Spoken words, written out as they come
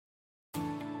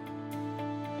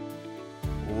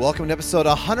Welcome to episode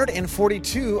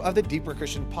 142 of the Deeper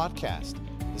Christian Podcast.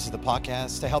 This is the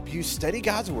podcast to help you study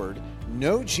God's Word,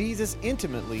 know Jesus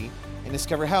intimately, and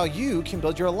discover how you can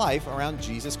build your life around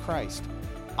Jesus Christ.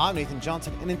 I'm Nathan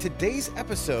Johnson, and in today's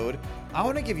episode, I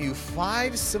want to give you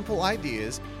 5 simple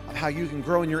ideas of how you can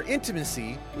grow in your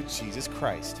intimacy with Jesus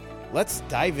Christ. Let's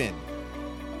dive in.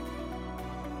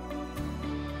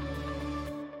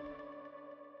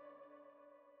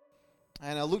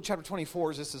 And Luke chapter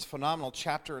 24 is this phenomenal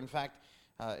chapter. In fact,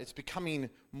 it's becoming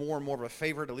more and more of a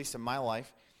favorite, at least in my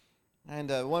life. And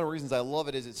one of the reasons I love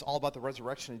it is it's all about the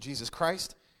resurrection of Jesus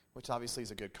Christ, which obviously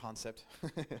is a good concept.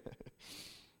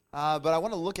 But I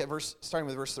want to look at starting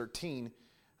with verse 13.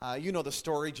 You know the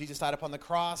story. Jesus died upon the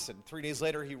cross, and 3 days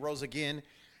later he rose again.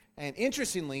 And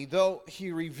interestingly, though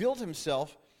he revealed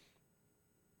himself,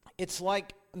 it's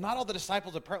like not all the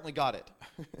disciples apparently got it,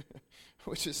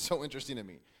 which is so interesting to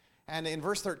me. And in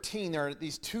verse 13, there are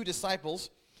these 2 disciples,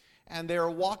 and they're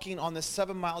walking on this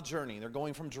 7-mile journey. They're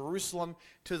going from Jerusalem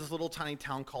to this little tiny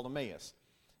town called Emmaus.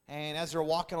 And as they're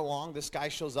walking along, this guy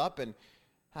shows up, and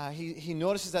he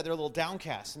notices that they're a little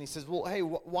downcast. And he says, well, hey,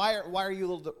 why are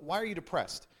you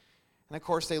depressed? And of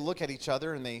course, they look at each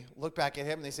other, and they look back at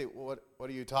him, and they say, well, what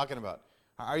are you talking about?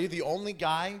 Are you the only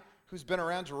guy who's been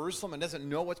around Jerusalem and doesn't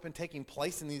know what's been taking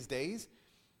place in these days?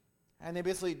 And they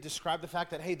basically describe the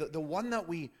fact that, hey, the one that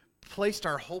we placed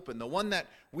our hope in, the one that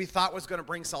we thought was going to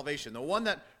bring salvation, the one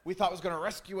that we thought was going to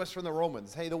rescue us from the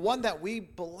Romans, hey, the one that we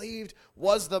believed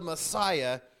was the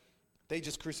Messiah, they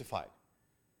just crucified.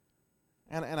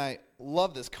 And I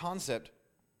love this concept.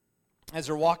 As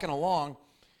they're walking along,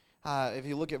 if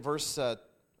you look at verse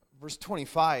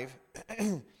 25,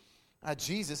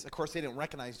 Jesus, of course they didn't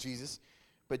recognize Jesus,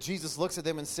 but Jesus looks at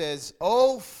them and says,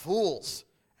 "O fools,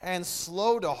 and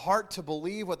slow to heart to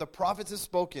believe what the prophets have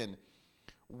spoken.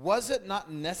 Was it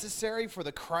not necessary for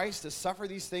the Christ to suffer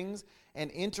these things and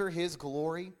enter his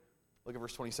glory?" Look at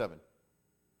verse 27.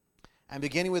 "And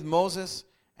beginning with Moses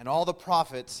and all the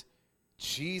prophets,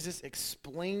 Jesus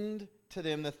explained to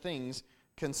them the things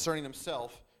concerning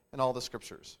himself in all the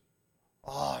scriptures."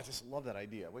 Oh, I just love that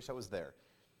idea. I wish I was there.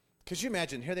 Could you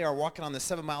imagine, here they are walking on the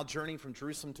 7-mile journey from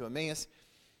Jerusalem to Emmaus,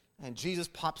 and Jesus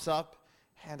pops up,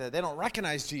 and they don't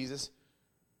recognize Jesus,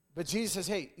 but Jesus says,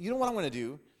 hey, you know what I'm going to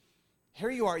do? Here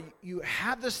you are, you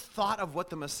have this thought of what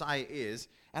the Messiah is,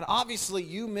 and obviously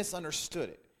you misunderstood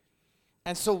it.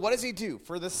 And so what does he do?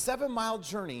 For the 7-mile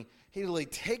journey, he literally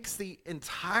takes the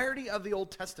entirety of the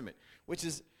Old Testament, which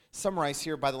is summarized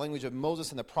here by the language of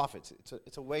Moses and the prophets.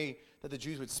 It's a way that the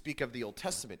Jews would speak of the Old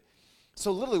Testament.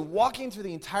 So literally walking through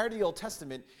the entirety of the Old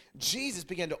Testament, Jesus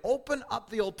began to open up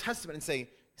the Old Testament and say,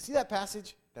 see that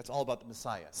passage? That's all about the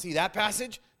Messiah. See that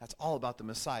passage? That's all about the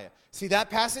Messiah. See that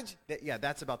passage?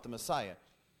 That's about the Messiah.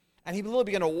 And he literally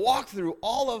began to walk through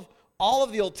all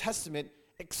of the Old Testament,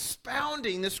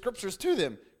 expounding the scriptures to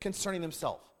them concerning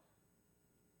himself.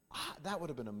 That would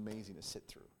have been amazing to sit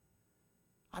through.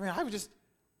 I mean, I don't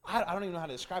even know how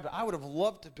to describe it. I would have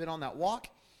loved to have been on that walk.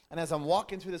 And as I'm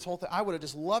walking through this whole thing, I would have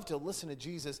just loved to listen to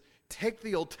Jesus take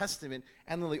the Old Testament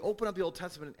and literally open up the Old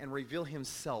Testament and reveal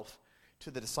himself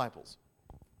to the disciples.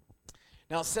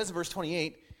 Now it says in verse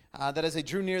 28 that as they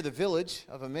drew near the village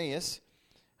of Emmaus,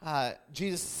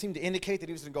 Jesus seemed to indicate that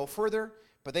he was going to go further,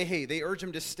 but they urged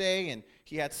him to stay, and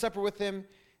he had supper with them,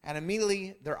 and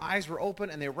immediately their eyes were open,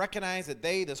 and they recognized that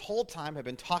they, this whole time, had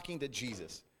been talking to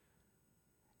Jesus.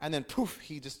 And then, poof,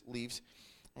 he just leaves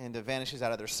and vanishes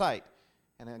out of their sight.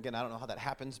 And again, I don't know how that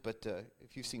happens, but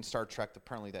if you've seen Star Trek,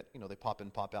 apparently that, they pop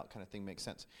in, pop out kind of thing makes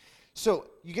sense. So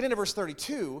you get into verse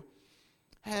 32,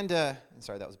 and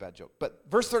sorry, that was a bad joke. But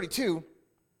verse 32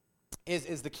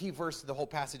 is the key verse to the whole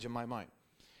passage in my mind.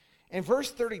 In verse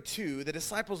 32, the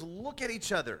disciples look at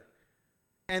each other,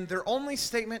 and their only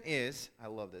statement is, I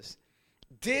love this,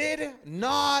 "Did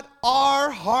not our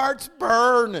hearts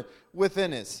burn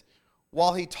within us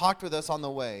while he talked with us on the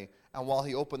way and while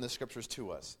he opened the scriptures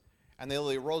to us?" And they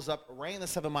literally rose up, ran the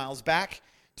 7 miles back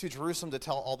to Jerusalem to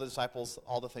tell all the disciples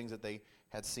all the things that they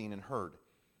had seen and heard.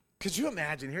 Could you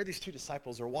imagine, here these 2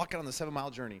 disciples are walking on the 7-mile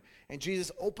journey, and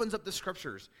Jesus opens up the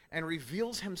scriptures and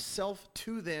reveals himself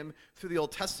to them through the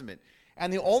Old Testament.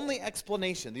 And the only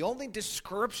explanation, the only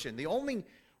description, the only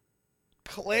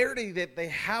clarity that they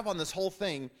have on this whole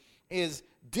thing is,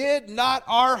 "Did not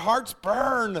our hearts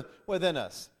burn within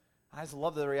us?" I just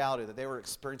love the reality that they were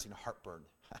experiencing heartburn.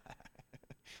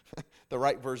 The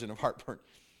right version of heartburn.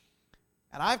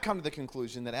 And I've come to the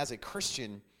conclusion that as a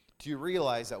Christian, do you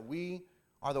realize that we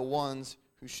are the ones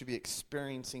who should be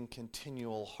experiencing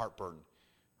continual heartburn?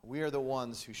 We are the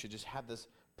ones who should just have this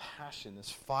passion, this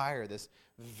fire, this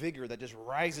vigor that just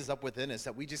rises up within us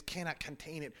that we just cannot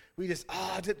contain it. We just,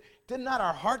 did not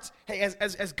our hearts, hey,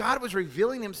 as God was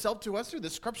revealing himself to us through the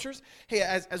scriptures, hey,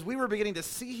 as we were beginning to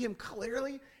see him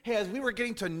clearly, hey, as we were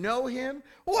getting to know him,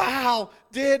 wow,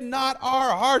 did not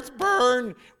our hearts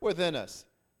burn within us?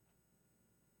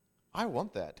 I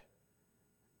want that.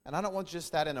 And I don't want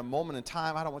just that in a moment in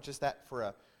time. I don't want just that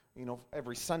for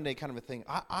every Sunday kind of a thing.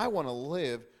 I want to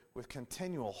live with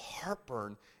continual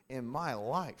heartburn in my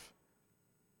life.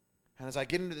 And as I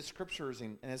get into the scriptures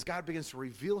and as God begins to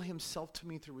reveal himself to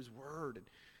me through his word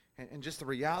and just the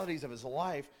realities of his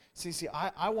life,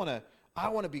 I want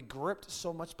to be gripped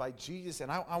so much by Jesus,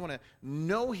 and I want to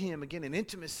know him again in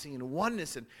intimacy and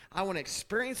oneness, and I want to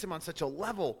experience him on such a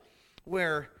level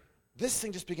where this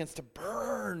thing just begins to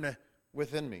burn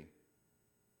within me.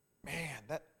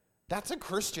 Man, that's a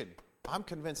Christian. I'm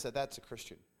convinced that that's a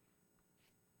Christian.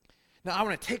 Now, I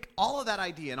want to take all of that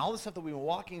idea and all the stuff that we've been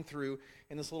walking through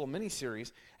in this little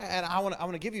mini-series, and I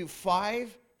want to give you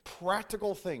 5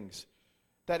 practical things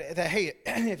that, hey,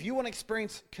 if you want to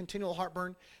experience continual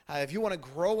heartburn, if you want to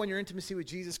grow in your intimacy with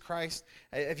Jesus Christ,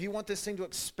 if you want this thing to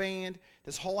expand,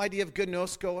 this whole idea of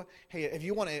gnosko, hey, if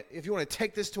you want to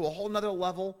take this to a whole nother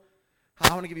level, I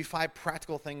want to give you 5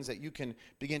 practical things that you can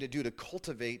begin to do to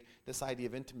cultivate this idea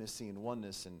of intimacy and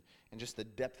oneness and just the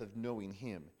depth of knowing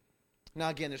him. Now,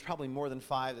 again, there's probably more than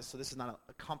 5, so this is not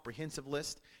a comprehensive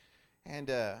list. And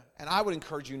I would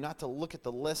encourage you not to look at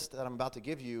the list that I'm about to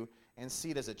give you and see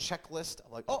it as a checklist,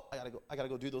 like, oh, I gotta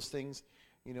go do those things,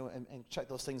 and check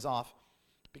those things off.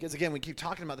 Because, again, we keep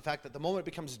talking about the fact that the moment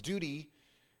it becomes duty,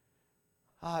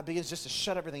 it begins just to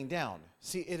shut everything down.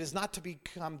 See, it is not to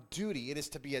become duty, it is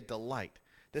to be a delight.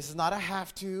 This is not a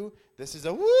have to, this is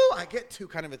a woo, I get to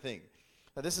kind of a thing.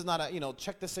 Now, this is not a,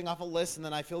 check this thing off a list and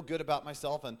then I feel good about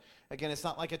myself. And again, it's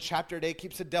not like a chapter a day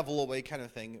keeps the devil away kind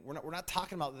of thing. We're not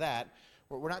talking about that.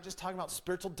 We're not just talking about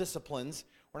spiritual disciplines.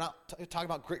 We're not talking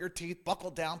about grit your teeth,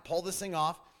 buckle down, pull this thing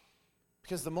off.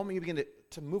 Because the moment you begin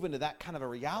to move into that kind of a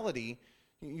reality,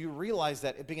 you realize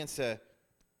that it begins to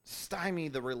stymie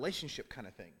the relationship kind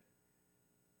of thing.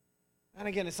 And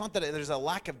again, it's not that there's a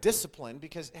lack of discipline,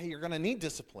 because, hey, you're going to need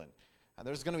discipline.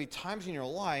 There's going to be times in your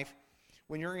life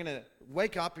when you're going to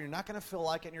wake up and you're not going to feel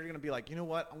like it, and you're going to be like, you know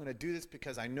what, I'm going to do this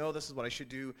because I know this is what I should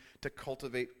do to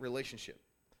cultivate relationship.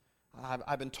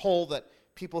 I've been told that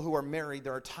people who are married,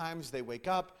 there are times they wake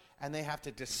up and they have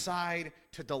to decide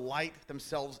to delight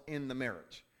themselves in the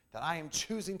marriage. That I am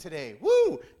choosing today,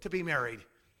 to be married,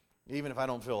 even if I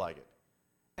don't feel like it.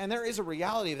 And there is a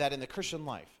reality of that in the Christian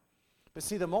life. But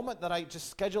see, the moment that I just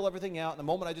schedule everything out, and the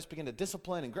moment I just begin to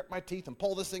discipline and grit my teeth and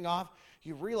pull this thing off,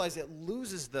 you realize it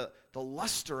loses the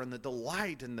luster and the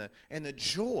delight and the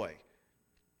joy.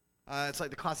 It's like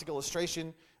the classic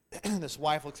illustration. This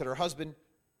wife looks at her husband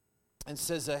and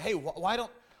says, hey, why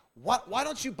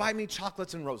don't you buy me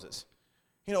chocolates and roses?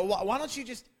 Why don't you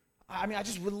just, I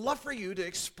just would love for you to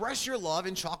express your love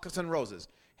in chocolates and roses.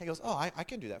 He goes, oh, I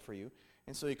can do that for you.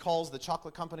 And so he calls the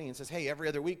chocolate company and says, hey, every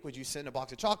other week, would you send a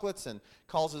box of chocolates? And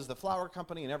calls the flower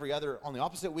company, and every other, on the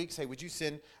opposite week, say, would you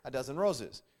send a dozen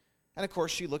roses? And, of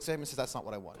course, she looks at him and says, that's not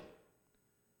what I want.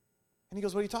 And he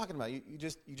goes, what are you talking about? You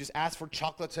just asked for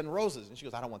chocolates and roses. And she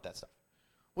goes, I don't want that stuff.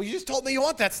 Well, you just told me you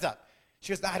want that stuff.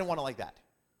 She goes, no, I don't want it like that.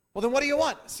 Well, then what do you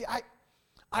want? See,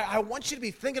 I want you to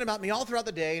be thinking about me all throughout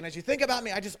the day, and as you think about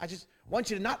me, I just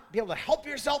want you to not be able to help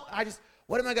yourself.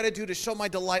 What am I going to do to show my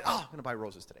delight? Oh, I'm going to buy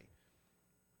roses today.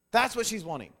 That's what she's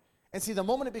wanting. And see, the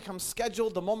moment it becomes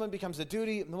scheduled, the moment it becomes a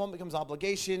duty, the moment it becomes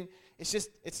obligation,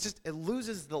 it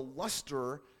loses the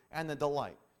luster and the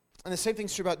delight. And the same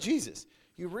thing's true about Jesus.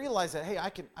 You realize that, hey, I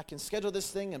can schedule this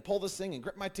thing and pull this thing and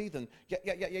grit my teeth and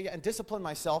and discipline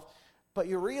myself, but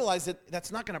you realize that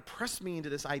that's not going to press me into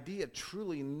this idea of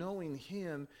truly knowing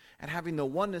him and having the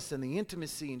oneness and the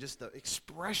intimacy and just the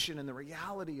expression and the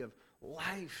reality of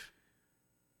life,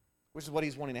 which is what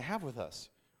he's wanting to have with us.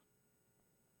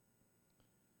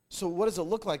 So what does it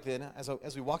look like then,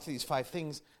 as we walk through these 5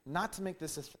 things, not to make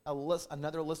this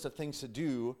another list of things to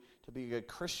do to be a good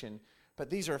Christian, but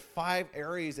these are 5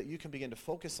 areas that you can begin to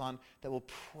focus on that will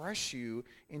press you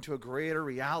into a greater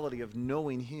reality of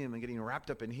knowing him and getting wrapped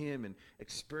up in him and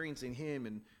experiencing him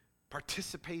and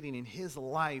participating in his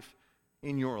life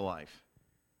in your life.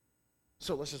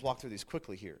 So let's just walk through these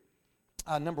quickly here.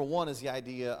 Number 1 is the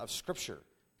idea of Scripture.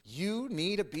 You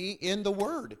need to be in the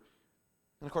Word.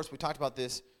 And of course, we talked about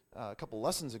this a couple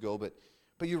lessons ago,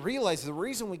 but you realize the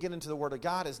reason we get into the Word of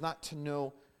God is not to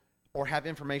know or have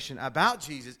information about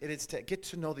Jesus. It is to get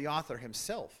to know the author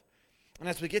himself. And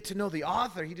as we get to know the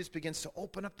author, he just begins to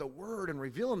open up the Word and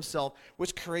reveal himself,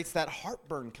 which creates that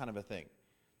heartburn kind of a thing.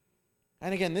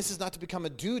 And again, this is not to become a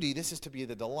duty. This is to be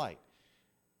the delight.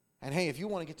 And hey, if you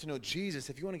want to get to know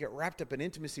Jesus, if you want to get wrapped up in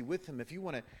intimacy with him, if you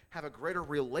want to have a greater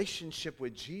relationship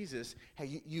with Jesus,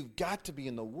 hey, you've got to be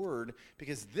in the Word,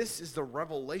 because this is the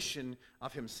revelation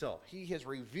of himself. He has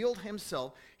revealed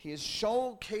himself. He has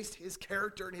showcased his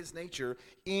character and his nature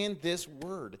in this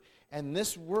Word. And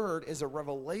this Word is a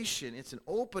revelation. It's an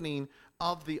opening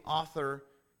of the author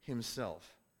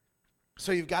himself.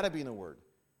 So you've got to be in the Word.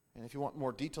 And if you want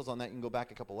more details on that, you can go back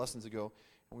a couple lessons ago,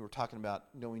 and we were talking about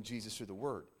knowing Jesus through the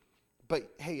Word. But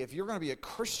hey, if you're going to be a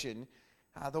Christian,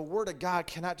 the Word of God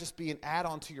cannot just be an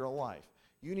add-on to your life.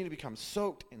 You need to become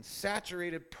soaked and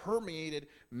saturated, permeated,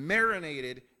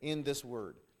 marinated in this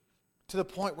Word, to the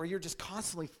point where you're just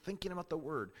constantly thinking about the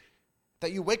Word.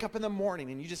 That you wake up in the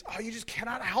morning and you just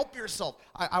cannot help yourself.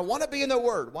 I want to be in the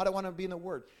Word. Why do I want to be in the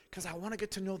Word? Because I want to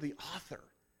get to know the author.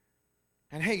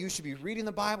 And hey, you should be reading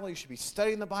the Bible. You should be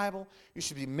studying the Bible. You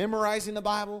should be memorizing the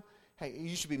Bible. Hey,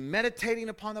 you should be meditating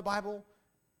upon the Bible.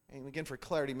 And again, for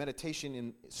clarity,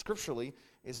 meditation scripturally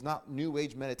is not New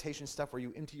Age meditation stuff where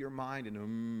you empty your mind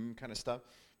and kind of stuff.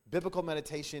 Biblical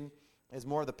meditation is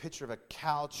more of the picture of a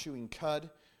cow chewing cud,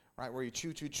 right? Where you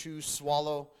chew,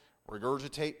 swallow,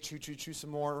 regurgitate, chew some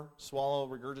more, swallow,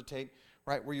 regurgitate,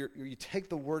 right? Where you take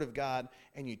the Word of God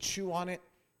and you chew on it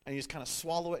and you just kind of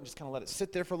swallow it and just kind of let it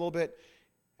sit there for a little bit.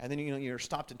 And then you're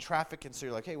stopped in traffic, and so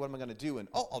you're like, hey, what am I going to do? And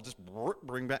I'll just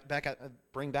bring back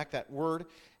that word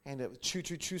and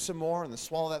chew some more, and then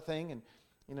swallow that thing. And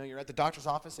you're at the doctor's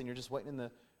office, and you're just waiting in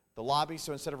the lobby.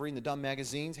 So instead of reading the dumb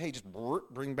magazines, hey, just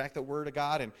bring back the Word of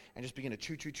God and just begin to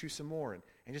chew some more,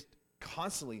 and just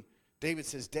constantly. David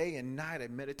says, day and night I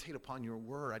meditate upon your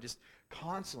Word. I just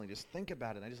constantly just think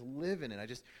about it. I just live in it. I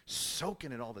just soak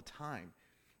in it all the time.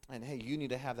 And hey, you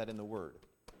need to have that in the Word.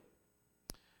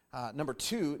 Number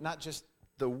two, not just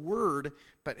the Word,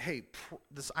 but hey,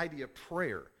 this idea of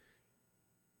prayer.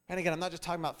 And again, I'm not just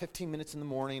talking about 15 minutes in the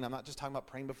morning. I'm not just talking about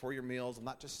praying before your meals. I'm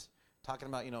not just talking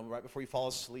about, right before you fall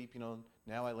asleep,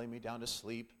 now I lay me down to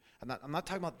sleep. I'm not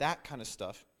talking about that kind of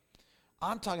stuff.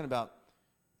 I'm talking about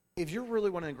if you're really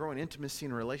wanting to grow in intimacy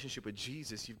and relationship with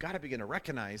Jesus, you've got to begin to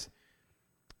recognize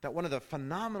that one of the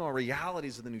phenomenal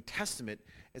realities of the New Testament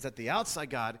is that the outside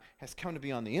God has come to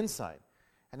be on the inside.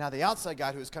 And now the outside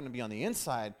God who has come to be on the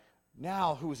inside,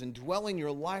 now who is indwelling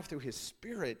your life through his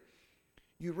Spirit,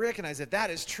 you recognize that that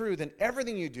is true, then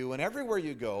everything you do and everywhere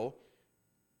you go,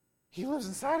 he lives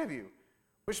inside of you.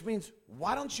 Which means,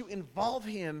 why don't you involve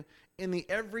him in the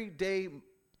everyday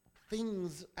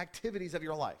things, activities of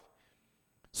your life?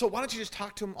 So why don't you just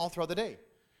talk to him all throughout the day?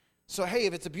 So hey,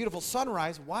 if it's a beautiful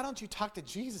sunrise, why don't you talk to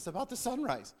Jesus about the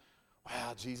sunrise?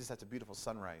 Wow, Jesus, that's a beautiful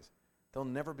sunrise. There'll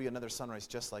never be another sunrise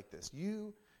just like this.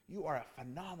 You are a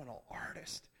phenomenal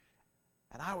artist,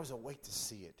 and I was awake to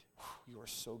see it. Whew, you are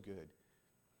so good.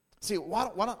 See, why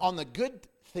don't, on the good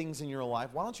things in your life,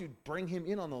 why don't you bring him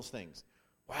in on those things?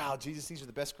 Wow, Jesus, these are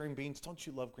the best green beans. Don't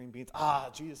you love green beans?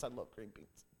 Jesus, I love green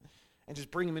beans. And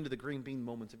just bring him into the green bean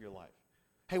moments of your life.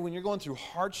 Hey, when you're going through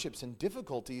hardships and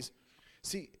difficulties,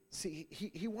 see,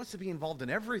 he wants to be involved in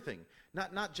everything,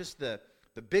 not just the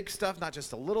big stuff, not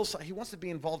just the little stuff. He wants to be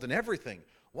involved in everything.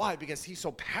 Why? Because he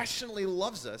so passionately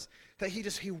loves us that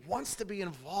he wants to be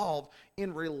involved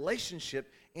in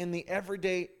relationship in the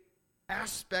everyday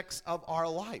aspects of our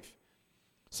life.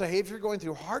 So hey, if you're going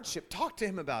through hardship, talk to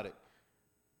him about it.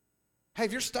 Hey,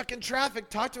 if you're stuck in traffic,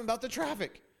 talk to him about the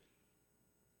traffic.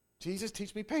 Jesus,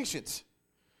 teach me patience.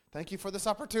 Thank you for this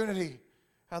opportunity.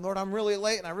 And Lord, I'm really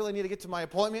late and I really need to get to my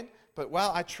appointment. But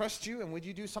I trust you, and would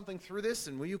you do something through this?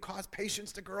 And will you cause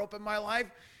patience to grow up in my life?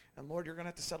 And Lord, you're going to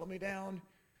have to settle me down.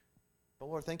 But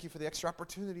Lord, thank you for the extra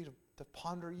opportunity to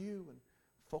ponder you and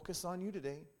focus on you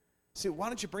today. See, why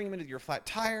don't you bring him into your flat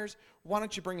tires? Why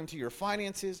don't you bring him to your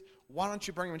finances? Why don't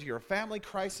you bring him into your family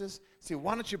crisis? See,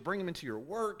 why don't you bring him into your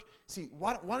work? See,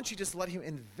 why don't you just let him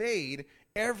invade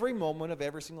every moment of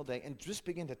every single day and just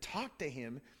begin to talk to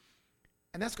him?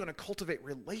 And that's going to cultivate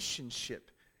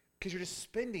relationship because you're just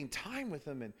spending time with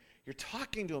him and you're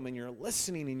talking to him and you're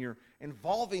listening and you're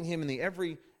involving him in the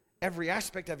every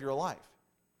aspect of your life.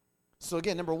 So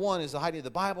again, number one is the idea of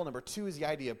the Bible. Number two is the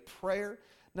idea of prayer.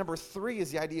 Number three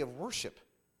is the idea of worship.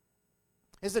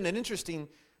 Isn't it interesting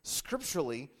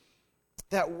scripturally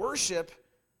that worship,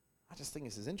 I just think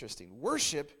this is interesting,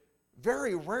 worship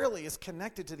very rarely is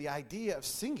connected to the idea of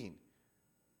singing.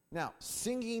 Now,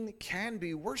 singing can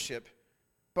be worship,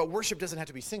 but worship doesn't have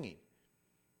to be singing.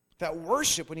 That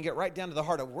worship, when you get right down to the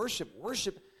heart of worship,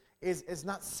 worship is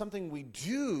not something we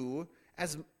do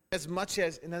as much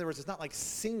as, in other words, it's not like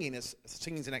singing is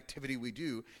an activity we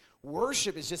do.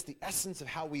 Worship is just the essence of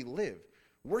how we live.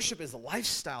 Worship is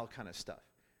lifestyle kind of stuff.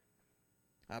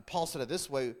 Paul said it this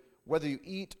way, whether you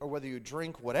eat or whether you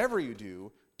drink, whatever you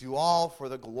do, do all for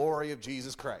the glory of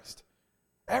Jesus Christ.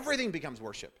 Everything becomes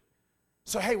worship.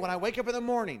 So, hey, when I wake up in the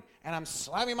morning and I'm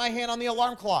slamming my hand on the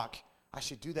alarm clock, I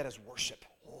should do that as worship.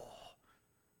 Oh.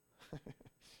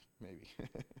 Maybe.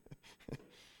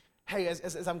 Hey,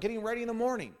 as I'm getting ready in the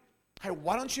morning, hey,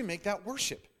 why don't you make that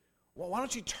worship? Well, why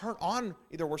don't you turn on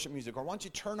either worship music or why don't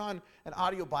you turn on an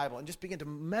audio Bible and just begin to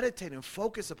meditate and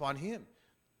focus upon Him?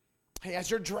 Hey, as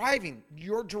you're driving,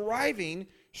 your driving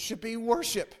should be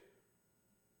worship.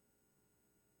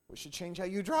 We should change how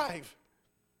you drive.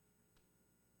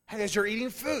 Hey, as you're eating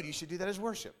food, you should do that as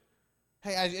worship.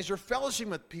 Hey, as you're fellowshipping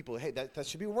with people, hey, that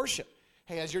should be worship.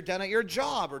 Hey, as you're down at your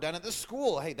job or down at the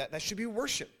school, hey, that should be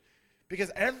worship.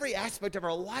 Because every aspect of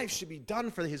our life should be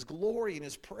done for His glory and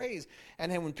His praise. And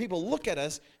then when people look at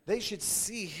us, they should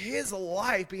see His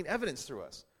life being evidenced through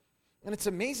us. And it's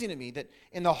amazing to me that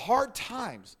in the hard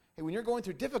times, hey, when you're going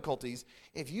through difficulties,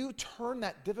 if you turn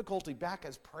that difficulty back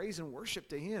as praise and worship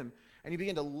to Him, and you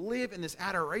begin to live in this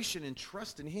adoration and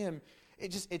trust in Him,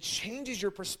 it changes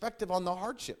your perspective on the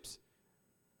hardships.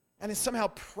 And it somehow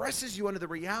presses you under the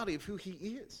reality of who He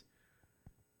is.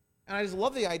 And I just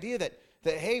love the idea that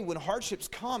hey, when hardships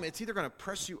come, it's either going to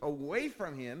press you away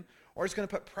from Him or it's going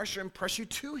to put pressure and press you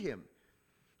to Him.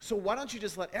 So why don't you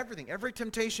just let everything, every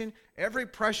temptation, every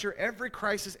pressure, every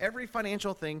crisis, every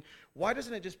financial thing, why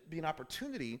doesn't it just be an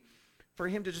opportunity for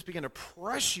Him to just begin to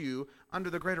press you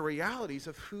under the greater realities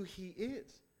of who He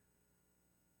is?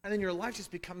 And then your life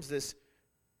just becomes a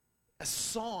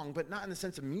song, but not in the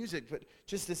sense of music, but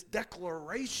just this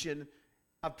declaration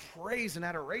of praise and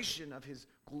adoration of His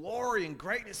glory and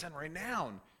greatness and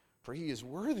renown, for He is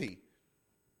worthy.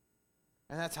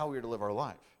 And that's how we are to live our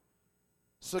life.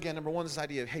 So again, number one, this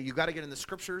idea of, hey, you got to get in the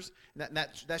Scriptures, and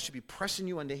that should be pressing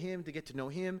you unto Him to get to know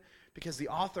Him, because the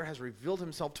author has revealed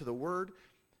Himself to the Word.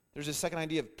 There's a second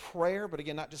idea of prayer, but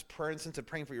again, not just prayer in the sense of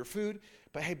praying for your food,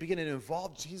 but hey, begin to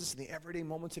involve Jesus in the everyday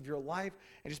moments of your life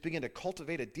and just begin to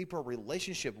cultivate a deeper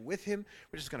relationship with Him,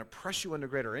 which is going to press you into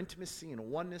greater intimacy and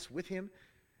oneness with Him.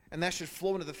 And that should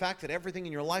flow into the fact that everything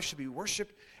in your life should be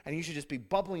worship, and you should just be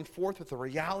bubbling forth with the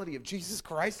reality of Jesus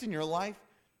Christ in your life.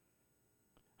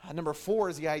 Number 4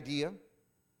 is the idea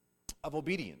of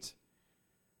obedience.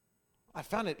 I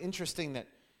found it interesting that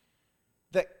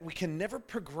we can never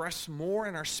progress more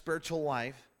in our spiritual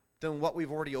life than what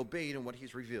we've already obeyed and what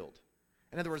He's revealed.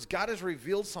 In other words, God has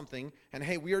revealed something, and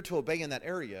hey, we are to obey in that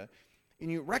area, and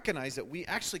you recognize that we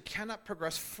actually cannot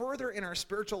progress further in our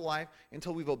spiritual life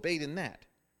until we've obeyed in that.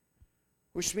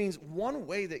 Which means one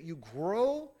way that you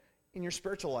grow in your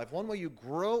spiritual life, one way you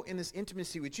grow in this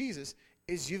intimacy with Jesus,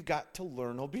 is you've got to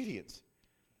learn obedience.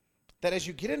 That as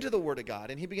you get into the Word of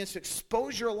God, and He begins to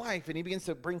expose your life, and He begins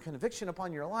to bring conviction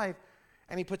upon your life,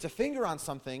 and He puts a finger on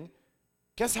something,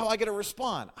 guess how I get to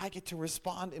respond? I get to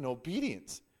respond in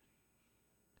obedience.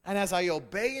 And as I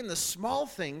obey in the small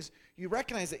things, you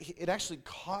recognize that it actually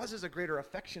causes a greater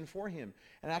affection for Him,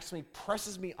 and it actually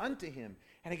presses me unto Him,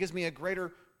 and it gives me a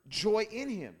greater joy in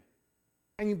Him.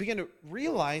 And you begin to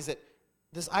realize that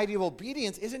this idea of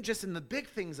obedience isn't just in the big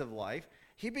things of life.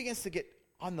 He begins to get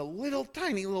on the little,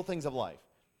 tiny little things of life.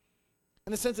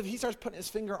 In the sense of He starts putting His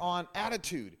finger on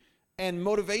attitude and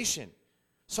motivation.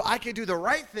 So I can do the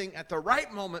right thing at the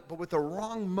right moment, but with the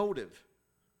wrong motive.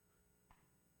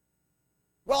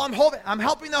 Well, I'm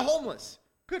helping the homeless.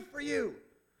 Good for you.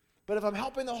 But if I'm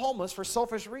helping the homeless for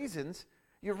selfish reasons,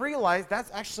 you realize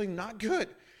that's actually not good.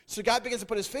 So God begins to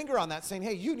put His finger on that, saying,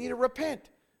 hey, you need to repent.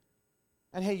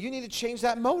 And hey, you need to change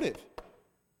that motive.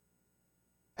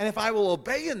 And if I will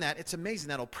obey in that, it's amazing.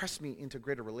 That'll press me into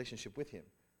greater relationship with Him.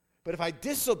 But if I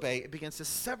disobey, it begins to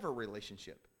sever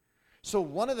relationship. So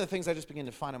one of the things I just begin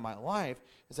to find in my life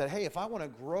is that, hey, if I want to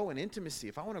grow in intimacy,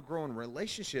 if I want to grow in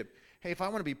relationship, hey, if I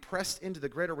want to be pressed into the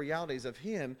greater realities of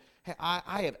Him, hey,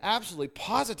 I have absolutely,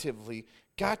 positively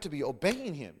got to be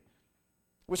obeying Him,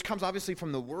 which comes obviously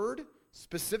from the Word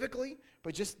specifically,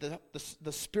 but just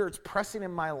the Spirit's pressing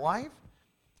in my life.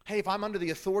 Hey, if I'm under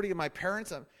the authority of my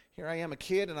parents, here I am a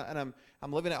kid, and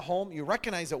I'm living at home, you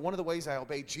recognize that one of the ways I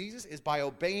obey Jesus is by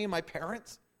obeying my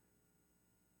parents.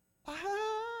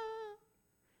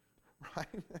 Right?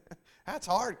 That's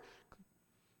hard.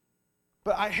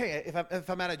 But hey, if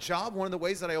I'm at a job, one of the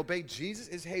ways that I obey Jesus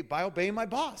is, hey, by obeying my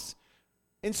boss,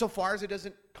 insofar as it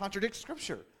doesn't contradict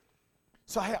Scripture.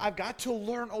 So I've got to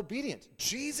learn obedience.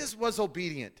 Jesus was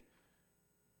obedient.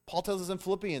 Paul tells us in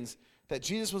Philippians that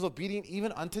Jesus was obedient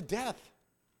even unto death.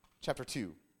 Chapter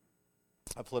 2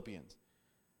 of Philippians.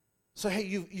 So hey,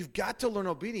 you've got to learn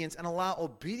obedience and allow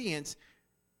obedience,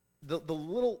 the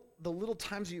little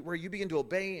times where you begin to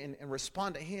obey and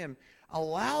respond to Him,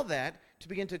 allow that to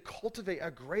begin to cultivate a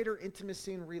greater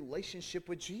intimacy and relationship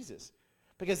with Jesus.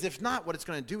 Because if not, what it's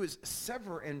going to do is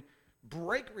sever and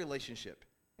break relationship,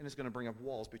 and it's going to bring up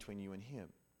walls between you and him.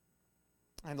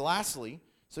 And lastly,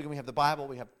 so again, we have the Bible,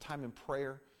 we have time in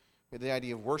prayer, we have the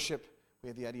idea of worship, we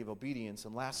have the idea of obedience,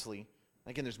 and lastly,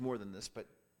 again, there's more than this, but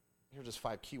here are just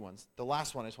 5 key ones. The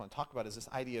last one I just want to talk about is this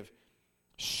idea of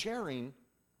sharing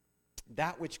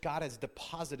that which God has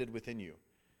deposited within you.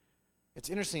 It's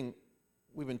interesting,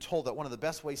 we've been told that one of the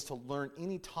best ways to learn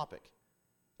any topic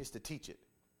is to teach it.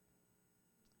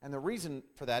 And the reason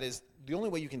for that is the only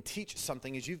way you can teach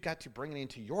something is you've got to bring it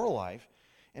into your life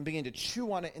and begin to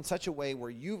chew on it in such a way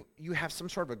where you have some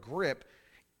sort of a grip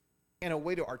and a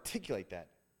way to articulate that.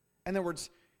 In other words,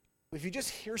 if you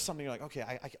just hear something, you're like,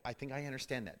 okay, I think I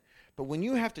understand that. But when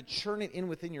you have to churn it in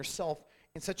within yourself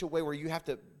in such a way where you have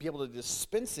to be able to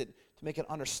dispense it to make it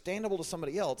understandable to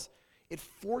somebody else, it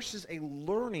forces a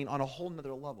learning on a whole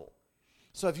nother level.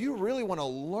 So if you really want to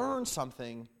learn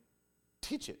something,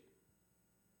 teach it.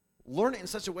 Learn it in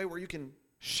such a way where you can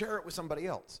share it with somebody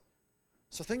else.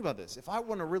 So think about this. If I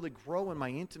want to really grow in my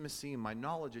intimacy and my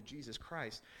knowledge of Jesus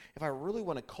Christ, if I really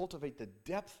want to cultivate the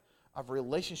depth of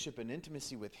relationship and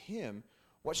intimacy with him,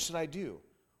 what should I do?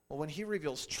 Well, when he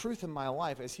reveals truth in my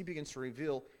life, as he begins to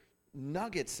reveal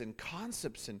nuggets and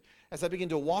concepts, and as I begin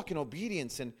to walk in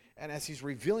obedience, and as he's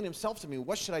revealing himself to me,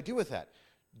 what should I do with that?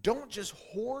 Don't just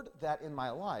hoard that in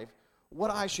my life. What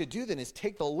I should do then is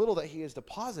take the little that he has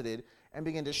deposited and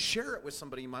begin to share it with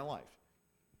somebody in my life.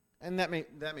 And that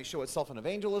may show itself in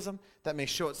evangelism. That may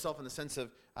show itself in the sense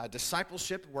of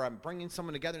discipleship, where I'm bringing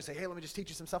someone together and say, hey, let me just teach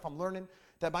you some stuff I'm learning.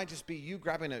 That might just be you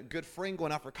grabbing a good friend,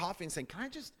 going out for coffee and saying, can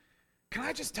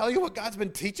I just tell you what God's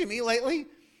been teaching me lately?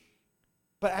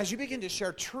 But as you begin to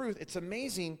share truth, it's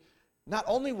amazing. Not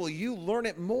only will you learn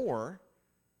it more,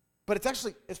 but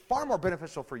it's far more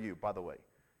beneficial for you, by the way.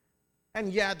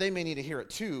 And yeah, they may need to hear it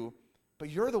too, but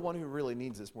you're the one who really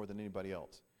needs this more than anybody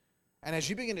else. And as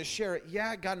you begin to share it,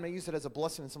 yeah, God may use it as a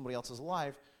blessing in somebody else's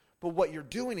life, but what you're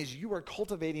doing is you are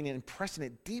cultivating and pressing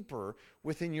it deeper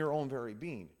within your own very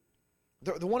being.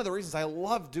 One of the reasons I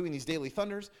love doing these Daily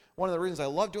Thunders, one of the reasons I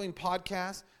love doing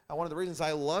podcasts, one of the reasons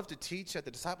I love to teach at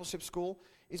the discipleship school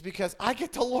is because I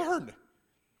get to learn.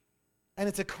 And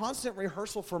it's a constant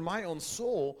rehearsal for my own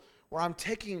soul where I'm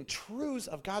taking truths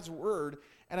of God's word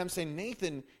and I'm saying,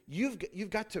 Nathan, you've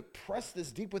got to press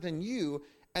this deep within you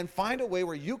and find a way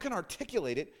where you can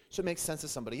articulate it so it makes sense to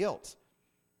somebody else.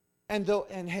 And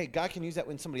hey, God can use that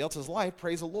in somebody else's life,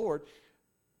 praise the Lord.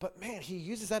 But man, he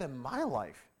uses that in my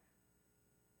life.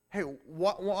 Hey,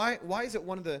 why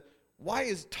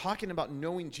is talking about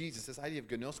knowing Jesus, this idea of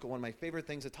gnosko, one of my favorite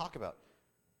things to talk about?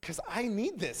 Because I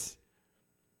need this.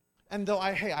 And though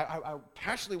I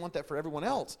passionately want that for everyone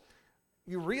else,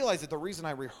 you realize that the reason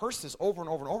I rehearse this over and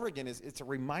over and over again is it's a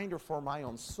reminder for my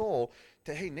own soul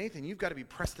to, hey, Nathan, you've got to be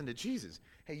pressed into Jesus.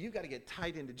 Hey, you've got to get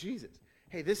tied into Jesus.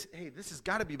 Hey, this has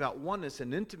got to be about oneness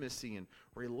and intimacy and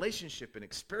relationship and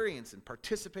experience and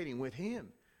participating with him.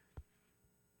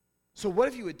 So what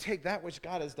if you would take that which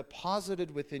God has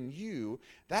deposited within you,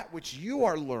 that which you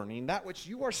are learning, that which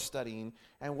you are studying,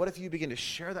 and what if you begin to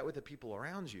share that with the people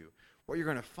around you? What you're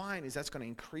going to find is that's going to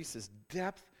increase this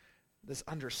depth, this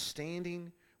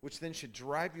understanding, which then should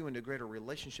drive you into greater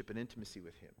relationship and intimacy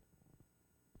with him.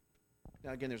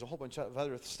 Now, again, there's a whole bunch of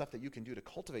other stuff that you can do to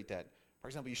cultivate that. For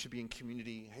example, you should be in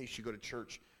community. Hey, you should go to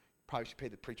church. Probably should pay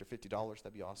the preacher $50.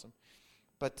 That'd be awesome.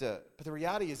 But the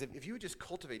reality is, if you would just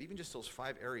cultivate even just those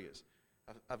 5 areas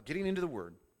of getting into the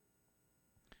Word,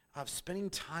 of spending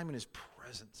time in his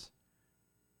presence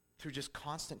through just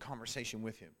constant conversation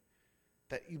with him,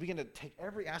 that you begin to take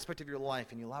every aspect of your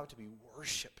life and you allow it to be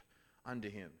worship unto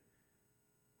him.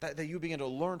 That you begin to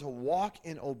learn to walk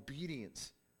in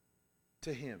obedience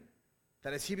to him.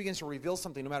 That as he begins to reveal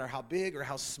something, no matter how big or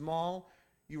how small,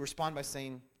 you respond by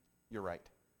saying, you're right.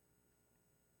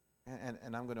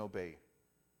 And I'm going to obey.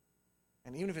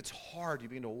 And even if it's hard, you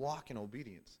begin to walk in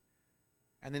obedience.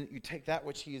 And then you take that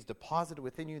which he has deposited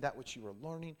within you, that which you are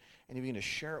learning, and you begin to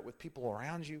share it with people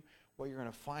around you. What you're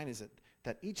going to find is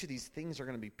that each of these things are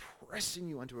going to be pressing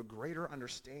you into a greater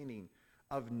understanding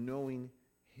of knowing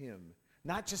him.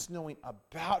 Not just knowing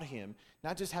about him,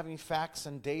 not just having facts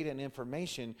and data and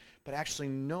information, but actually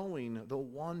knowing the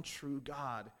one true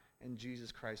God and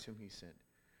Jesus Christ whom he sent.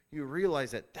 You realize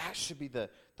that should be the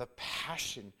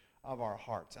passion of our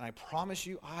hearts. And I promise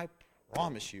you,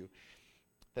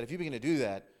 that if you begin to do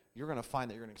that, you're going to find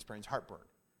that you're going to experience heartburn.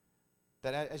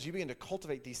 That as you begin to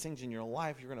cultivate these things in your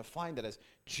life, you're going to find that as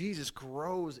Jesus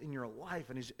grows in your life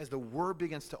and as the Word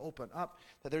begins to open up,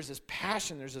 that there's this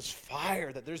passion, there's this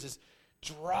fire, that there's this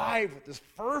drive, this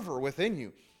fervor within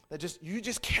you, that you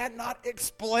just cannot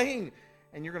explain.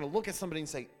 And you're going to look at somebody and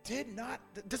say,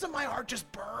 doesn't my heart just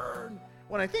burn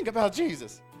when I think about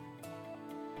Jesus?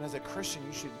 And as a Christian,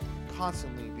 you should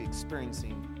constantly be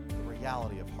experiencing the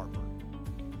reality of heartburn.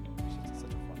 It's such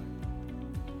a fun idea.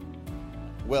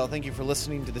 Well, thank you for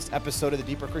listening to this episode of the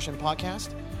Deeper Christian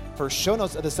Podcast. For show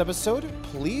notes of this episode,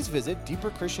 please visit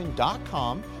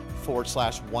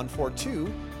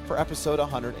deeperchristian.com/142 for episode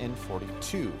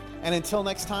 142. And until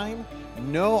next time,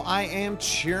 know I am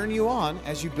cheering you on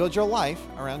as you build your life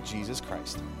around Jesus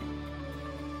Christ.